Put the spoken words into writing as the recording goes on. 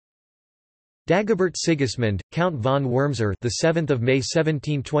Dagobert Sigismund, Count von Wurmser, the 7th of May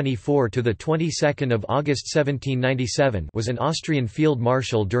 1724 to the 22nd of August 1797, was an Austrian field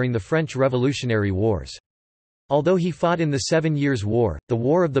marshal during the French Revolutionary Wars. Although he fought in the 7 Years' War, the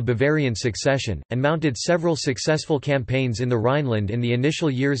War of the Bavarian Succession, and mounted several successful campaigns in the Rhineland in the initial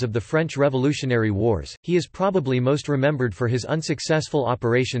years of the French Revolutionary Wars, he is probably most remembered for his unsuccessful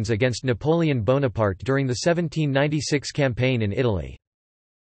operations against Napoleon Bonaparte during the 1796 campaign in Italy.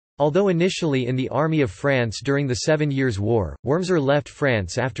 Although initially in the Army of France during the 7 Years' War, Wurmser left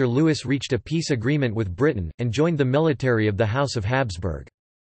France after Louis reached a peace agreement with Britain, and joined the military of the House of Habsburg.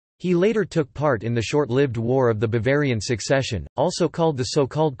 He later took part in the short-lived War of the Bavarian Succession, also called the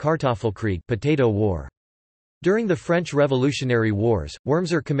so-called Kartoffelkrieg, Potato War. During the French Revolutionary Wars,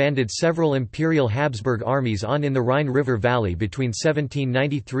 Wurmser commanded several imperial Habsburg armies in the Rhine River Valley between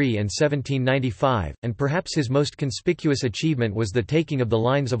 1793 and 1795, and perhaps his most conspicuous achievement was the taking of the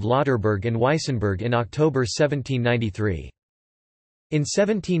lines of Lauterburg and Weissenberg in October 1793. In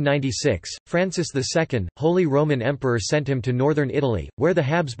 1796, Francis II, Holy Roman Emperor, sent him to northern Italy, where the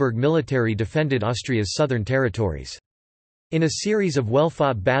Habsburg military defended Austria's southern territories. In a series of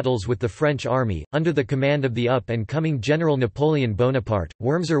well-fought battles with the French army, under the command of the up-and-coming General Napoleon Bonaparte,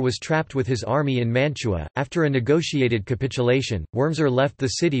 Wurmser was trapped with his army in Mantua. After a negotiated capitulation, Wurmser left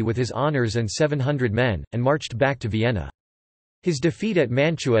the city with his honours and 700 men, and marched back to Vienna. His defeat at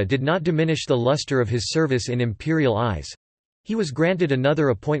Mantua did not diminish the luster of his service in imperial eyes. He was granted another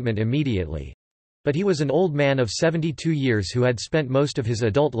appointment immediately. But he was an old man of 72 years who had spent most of his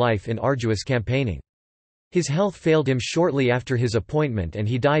adult life in arduous campaigning. His health failed him shortly after his appointment and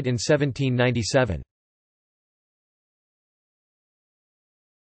he died in 1797.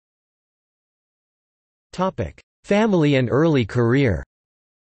 Family and early career.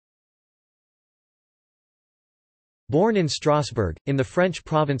 Born in Strasbourg, in the French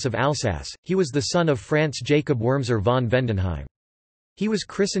province of Alsace, he was the son of Franz Jacob Wurmser von Vendenheim. He was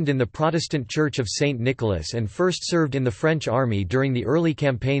christened in the Protestant Church of St. Nicholas and first served in the French army during the early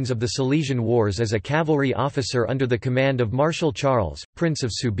campaigns of the Silesian Wars as a cavalry officer under the command of Marshal Charles, Prince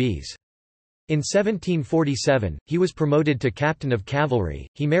of Soubise. In 1747, he was promoted to captain of cavalry.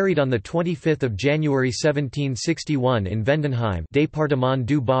 He married on 25 January 1761 in Vendenheim, Département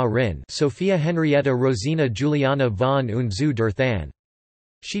du Bas-Rhin, Sophia Henrietta Rosina Juliana von und zu der Than.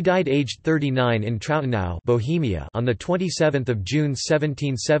 She died aged 39 in Trautenau, Bohemia, on 27 June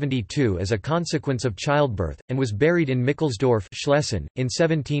 1772 as a consequence of childbirth, and was buried in Mickelsdorf, Schlesien. In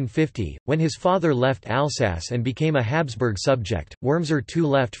 1750, when his father left Alsace and became a Habsburg subject, Wurmser too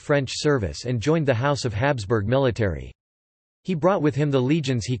left French service and joined the House of Habsburg military. He brought with him the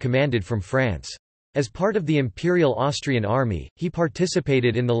legions he commanded from France. As part of the Imperial Austrian Army, he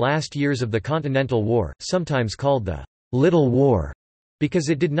participated in the last years of the Continental War, sometimes called the Little War, because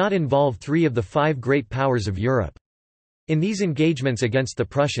it did not involve three of the five great powers of Europe. In these engagements against the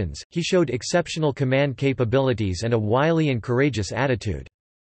Prussians, he showed exceptional command capabilities and a wily and courageous attitude.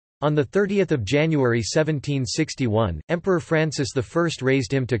 On 30 January 1761, Emperor Francis I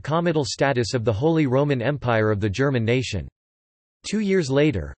raised him to comital status of the Holy Roman Empire of the German nation. 2 years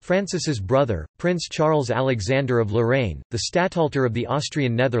later, Francis's brother, Prince Charles Alexander of Lorraine, the Statthalter of the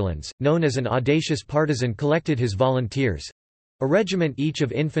Austrian Netherlands, known as an audacious partisan, collected his volunteers, a regiment each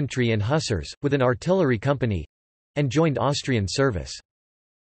of infantry and hussars, with an artillery company, and joined Austrian service.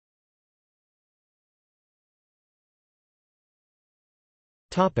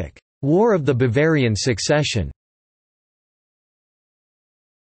 War of the Bavarian Succession.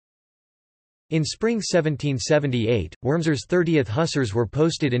 In spring 1778, Wurmser's 30th Hussars were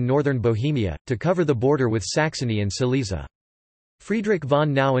posted in northern Bohemia, to cover the border with Saxony and Silesia. Friedrich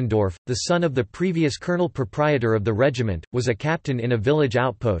von Nauendorf, the son of the previous colonel-proprietor of the regiment, was a captain in a village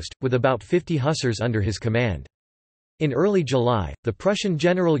outpost, with about 50 hussars under his command. In early July, the Prussian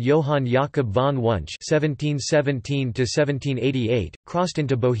general Johann Jakob von Wunsch (1717–1788) crossed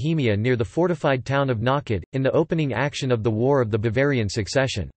into Bohemia near the fortified town of Nocked, in the opening action of the War of the Bavarian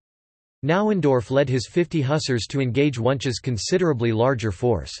Succession. Nauendorf led his 50 hussars to engage Wunsch's considerably larger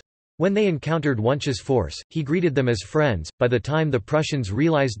force. When they encountered Wunsch's force, he greeted them as friends. By the time the Prussians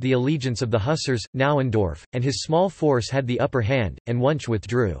realized the allegiance of the hussars, Nauendorf and his small force had the upper hand, and Wunsch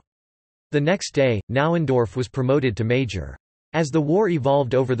withdrew. The next day, Nauendorf was promoted to major. As the war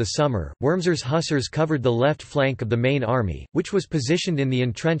evolved over the summer, Wurmser's hussars covered the left flank of the main army, which was positioned in the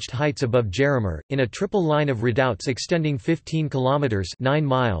entrenched heights above Jaromir, in a triple line of redoubts extending 15 kilometers (9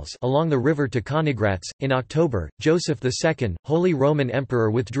 miles) along the river to Königgrätz. In October, Joseph II, Holy Roman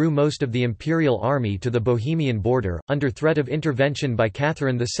Emperor, withdrew most of the imperial army to the Bohemian border, under threat of intervention by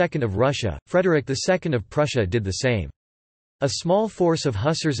Catherine II of Russia. Frederick II of Prussia did the same. A small force of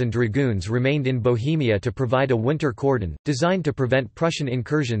hussars and dragoons remained in Bohemia to provide a winter cordon, designed to prevent Prussian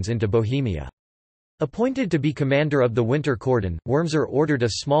incursions into Bohemia. Appointed to be commander of the winter cordon, Wurmser ordered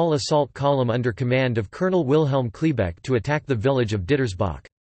a small assault column under command of Colonel Wilhelm Klebeck to attack the village of Dittersbach.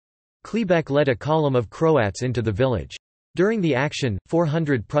 Klebeck led a column of Croats into the village. During the action,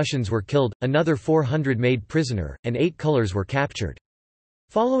 400 Prussians were killed, another 400 made prisoner, and 8 colours were captured.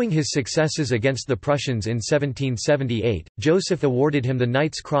 Following his successes against the Prussians in 1778, Joseph awarded him the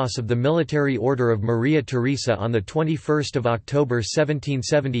Knight's Cross of the Military Order of Maria Theresa on 21 October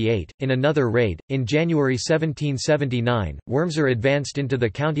 1778. In another raid, in January 1779, Wurmser advanced into the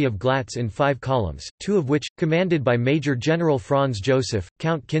county of Glatz in 5 columns, 2 of which, commanded by Major General Franz Joseph,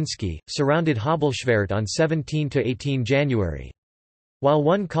 Count Kinsky, surrounded Habelschwert on 17–18 January. While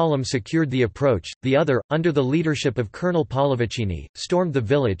one column secured the approach, the other, under the leadership of Colonel Pallavicini, stormed the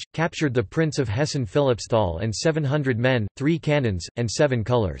village, captured the Prince of Hessen Philippsthal and 700 men, 3 cannons, and 7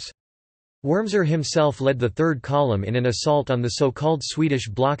 colours. Wurmser himself led the third column in an assault on the so-called Swedish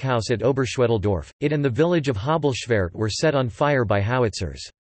blockhouse at Oberschwedeldorf. It and the village of Habelschwert were set on fire by howitzers.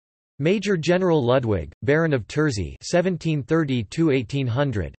 Major General Ludwig, Baron of Terzey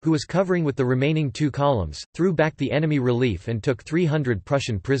 (1730–1800), who was covering with the remaining 2 columns, threw back the enemy relief and took 300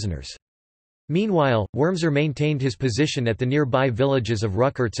 Prussian prisoners. Meanwhile, Wurmser maintained his position at the nearby villages of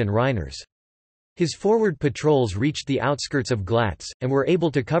Ruckertz and Reiners. His forward patrols reached the outskirts of Glatz, and were able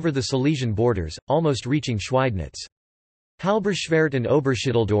to cover the Silesian borders, almost reaching Schweidnitz. Halberschwert and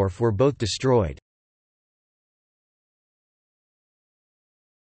Oberschitteldorf were both destroyed.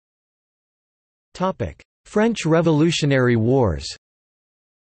 French Revolutionary Wars.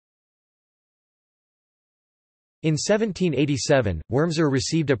 In 1787, Wurmser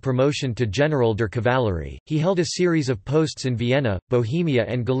received a promotion to General der Kavallerie. He held a series of posts in Vienna, Bohemia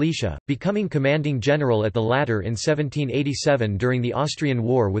and Galicia, becoming commanding general at the latter in 1787 during the Austrian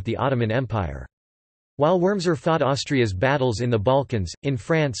War with the Ottoman Empire. While Wurmser fought Austria's battles in the Balkans, in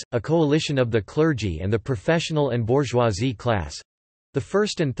France, a coalition of the clergy and the professional and bourgeoisie class—the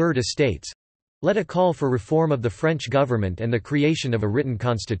First and Third Estates—led a call for reform of the French government and the creation of a written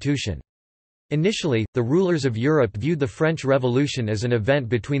constitution. Initially, the rulers of Europe viewed the French Revolution as an event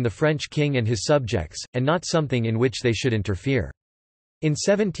between the French king and his subjects, and not something in which they should interfere. In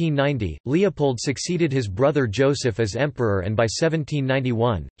 1790, Leopold succeeded his brother Joseph as emperor, and by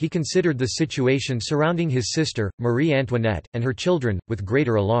 1791, he considered the situation surrounding his sister, Marie Antoinette, and her children, with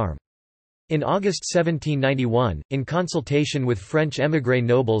greater alarm. In August 1791, in consultation with French émigré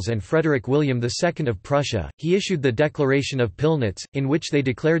nobles and Frederick William II of Prussia, he issued the Declaration of Pillnitz, in which they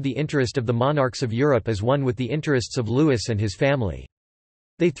declared the interest of the monarchs of Europe as one with the interests of Louis and his family.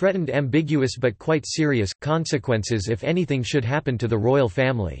 They threatened ambiguous but quite serious consequences if anything should happen to the royal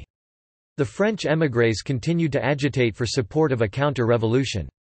family. The French émigrés continued to agitate for support of a counter-revolution.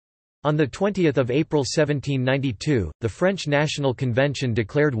 On 20 April 1792, the French National Convention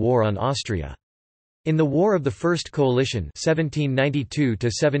declared war on Austria. In the War of the First Coalition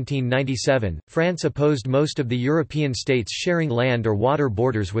 1792–1797, France opposed most of the European states sharing land or water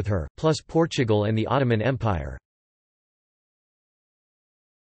borders with her, plus Portugal and the Ottoman Empire.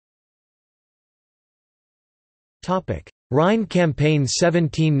 Rhine Campaign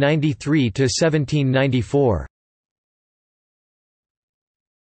 1793–1794.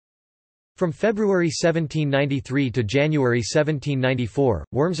 From February 1793 to January 1794,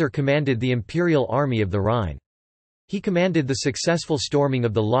 Wurmser commanded the Imperial Army of the Rhine. He commanded the successful storming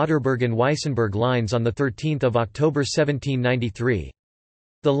of the Lauterburg and Weissenberg lines on 13 October 1793.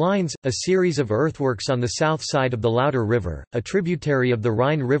 The lines, a series of earthworks on the south side of the Lauter River, a tributary of the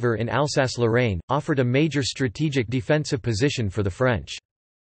Rhine River in Alsace-Lorraine, offered a major strategic defensive position for the French.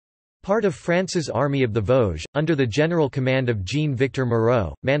 Part of France's Army of the Vosges, under the general command of Jean-Victor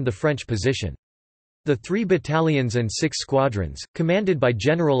Moreau, manned the French position. The 3 battalions and 6 squadrons, commanded by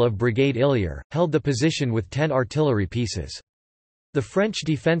General of Brigade Illier, held the position with 10 artillery pieces. The French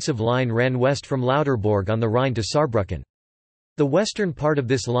defensive line ran west from Lauterbourg on the Rhine to Saarbrücken. The western part of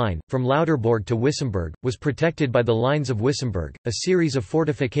this line, from Lauterbourg to Wissembourg, was protected by the lines of Wissembourg, a series of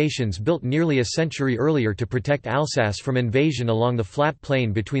fortifications built nearly a century earlier to protect Alsace from invasion along the flat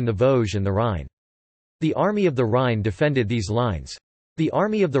plain between the Vosges and the Rhine. The Army of the Rhine defended these lines. The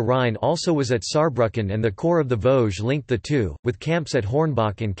Army of the Rhine also was at Saarbrücken, and the Corps of the Vosges linked the two, with camps at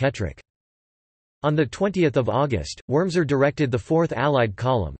Hornbach and Kettrich. On 20 August, Wurmser directed the 4th Allied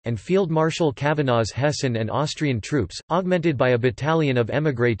Column, and Field Marshal Kavanagh's Hessian and Austrian troops, augmented by a battalion of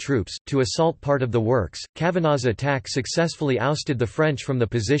émigré troops, to assault part of the works. Kavanagh's attack successfully ousted the French from the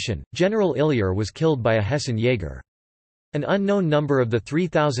position. General Illier was killed by a Hessian Jaeger. An unknown number of the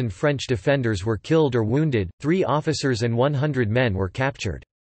 3,000 French defenders were killed or wounded, 3 officers and 100 men were captured.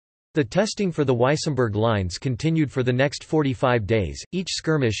 The testing for the Weissenberg lines continued for the next 45 days. Each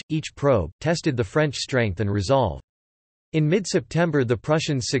skirmish, each probe, tested the French strength and resolve. In mid-September the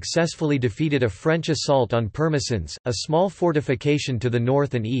Prussians successfully defeated a French assault on Pirmasens, a small fortification to the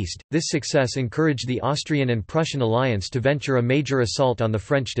north and east. This success encouraged the Austrian and Prussian alliance to venture a major assault on the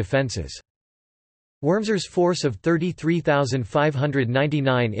French defences. Wurmser's force of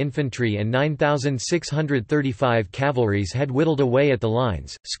 33,599 infantry and 9,635 cavalry had whittled away at the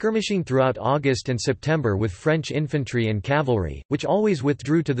lines, skirmishing throughout August and September with French infantry and cavalry, which always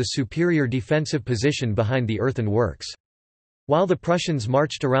withdrew to the superior defensive position behind the earthen works. While the Prussians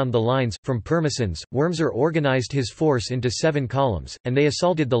marched around the lines, from Pirmasens, Wurmser organized his force into 7 columns, and they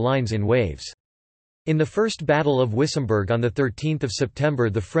assaulted the lines in waves. In the First Battle of Wissembourg on 13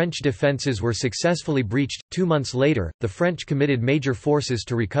 September the French defences were successfully breached. 2 months later, the French committed major forces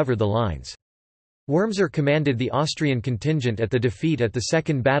to recover the lines. Wurmser commanded the Austrian contingent at the defeat at the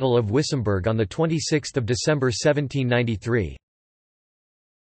Second Battle of Wissembourg on 26 December 1793.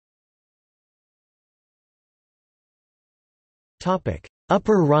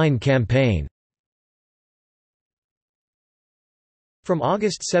 Upper Rhine campaign. From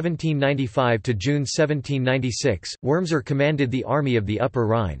August 1795 to June 1796, Wurmser commanded the Army of the Upper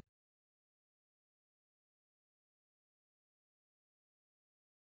Rhine.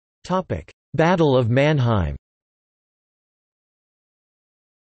 Battle of Mannheim.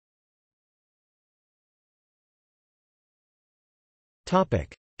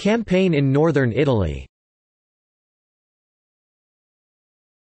 Campaign in northern Italy.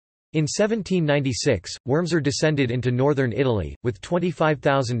 In 1796, Wurmser descended into northern Italy, with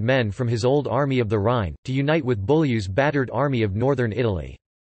 25,000 men from his old Army of the Rhine, to unite with Beaulieu's battered Army of northern Italy.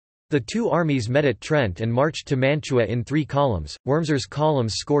 The two armies met at Trent and marched to Mantua in 3 columns. Wurmser's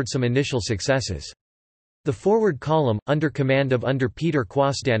columns scored some initial successes. The forward column, under command of under Peter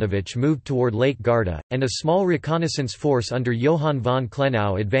Kwasdanowicz, moved toward Lake Garda, and a small reconnaissance force under Johann von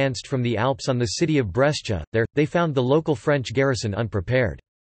Klenau advanced from the Alps on the city of Brescia. There, they found the local French garrison unprepared.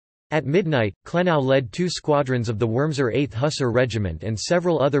 At midnight, Klenau led 2 squadrons of the Wurmser 8th Hussar Regiment and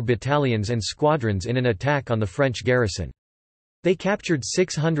several other battalions and squadrons in an attack on the French garrison. They captured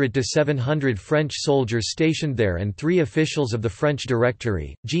 600 to 700 French soldiers stationed there and 3 officials of the French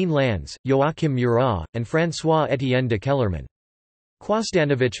Directory, Jean Lannes, Joachim Murat, and François-Étienne de Kellerman.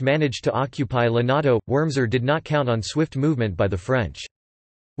 Kwasdanowicz managed to occupy Lonato. Wurmser did not count on swift movement by the French.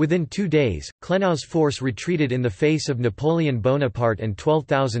 Within 2 days, Klenau's force retreated in the face of Napoleon Bonaparte and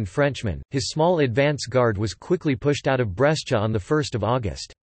 12,000 Frenchmen. His small advance guard was quickly pushed out of Brescia on 1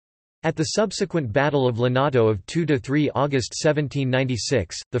 August. At the subsequent Battle of Lonato of 2–3 August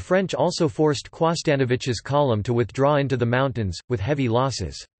 1796, the French also forced Kwasdanowicz's column to withdraw into the mountains, with heavy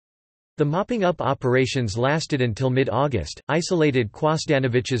losses. The mopping-up operations lasted until mid-August, isolated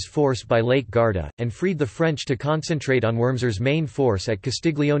Kwasdanowicz's force by Lake Garda, and freed the French to concentrate on Wurmser's main force at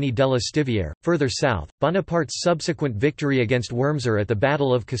Castiglione della Stiviere. Further south, Bonaparte's subsequent victory against Wurmser at the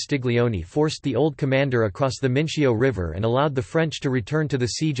Battle of Castiglione forced the old commander across the Mincio River and allowed the French to return to the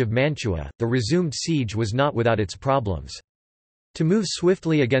siege of Mantua. The resumed siege was not without its problems. To move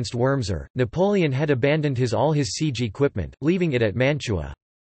swiftly against Wurmser, Napoleon had abandoned all his siege equipment, leaving it at Mantua.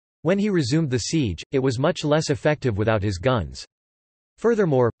 When he resumed the siege, it was much less effective without his guns.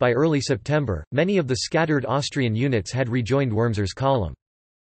 Furthermore, by early September, many of the scattered Austrian units had rejoined Wurmser's column.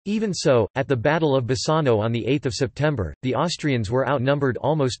 Even so, at the Battle of Bassano on 8 September, the Austrians were outnumbered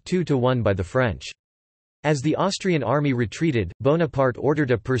almost 2–1 by the French. As the Austrian army retreated, Bonaparte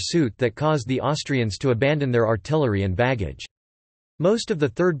ordered a pursuit that caused the Austrians to abandon their artillery and baggage. Most of the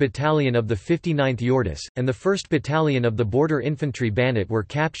 3rd Battalion of the 59th Jordis, and the 1st Battalion of the Border Infantry Banat were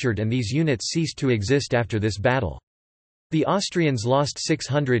captured, and these units ceased to exist after this battle. The Austrians lost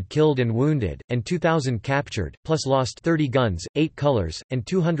 600 killed and wounded, and 2,000 captured, plus lost 30 guns, 8 colours, and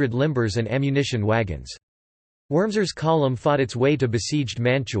 200 limbers and ammunition wagons. Wurmser's column fought its way to besieged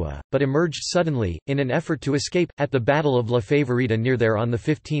Mantua, but emerged suddenly, in an effort to escape, at the Battle of La Favorita near there on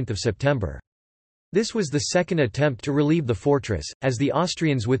 15 September. This was the second attempt to relieve the fortress. As the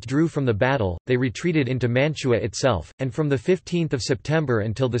Austrians withdrew from the battle, they retreated into Mantua itself, and from 15 September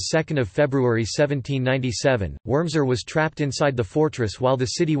until 2 February 1797, Wurmser was trapped inside the fortress while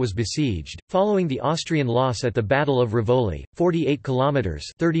the city was besieged. Following the Austrian loss at the Battle of Rivoli, 48 kilometers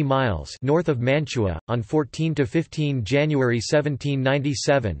 (30 miles) north of Mantua, on 14–15 January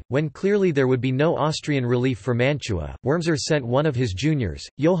 1797, when clearly there would be no Austrian relief for Mantua, Wurmser sent one of his juniors,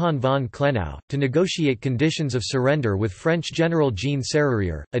 Johann von Klenau, to negotiate negotiate conditions of surrender with French General Jean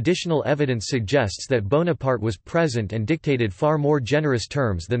Serrurier. Additional evidence suggests that Bonaparte was present and dictated far more generous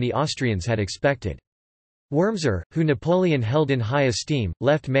terms than the Austrians had expected. Wurmser, who Napoleon held in high esteem,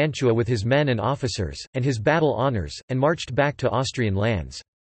 left Mantua with his men and officers, and his battle honours, and marched back to Austrian lands.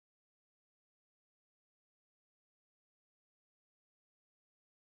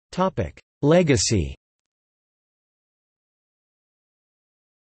 Legacy.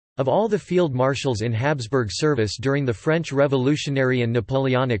 Of all the field marshals in Habsburg service during the French Revolutionary and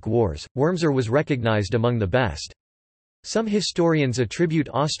Napoleonic Wars, Wurmser was recognized among the best. Some historians attribute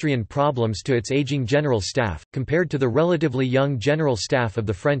Austrian problems to its aging general staff, compared to the relatively young general staff of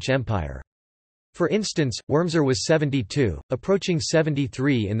the French Empire. For instance, Wurmser was 72, approaching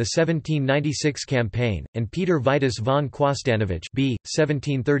 73 in the 1796 campaign, and Peter Vitus von Quastanovich b.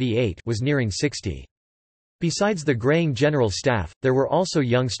 1738 was nearing 60. Besides the graying general staff, there were also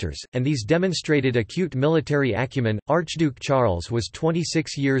youngsters, and these demonstrated acute military acumen. Archduke Charles was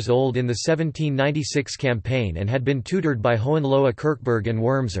 26 years old in the 1796 campaign and had been tutored by Hohenlohe Kirchberg and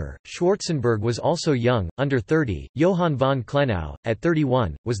Wurmser. Schwarzenberg was also young, under 30. Johann von Klenau, at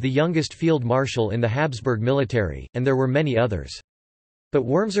 31, was the youngest field marshal in the Habsburg military, and there were many others. But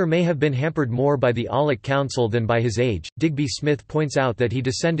Wurmser may have been hampered more by the Aulic Council than by his age. Digby Smith points out that he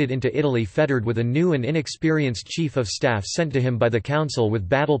descended into Italy fettered with a new and inexperienced chief of staff sent to him by the council with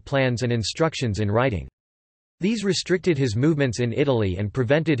battle plans and instructions in writing. These restricted his movements in Italy and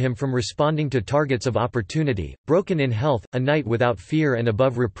prevented him from responding to targets of opportunity. Broken in health, a knight without fear and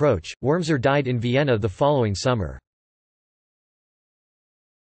above reproach, Wurmser died in Vienna the following summer.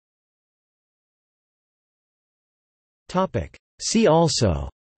 See also: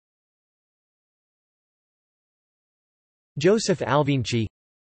 Joseph Alvinci,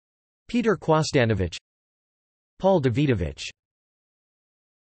 Peter Quastanovich, Paul Davidovich.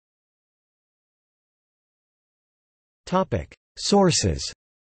 Sources.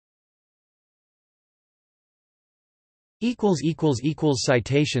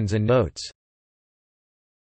 Citations and notes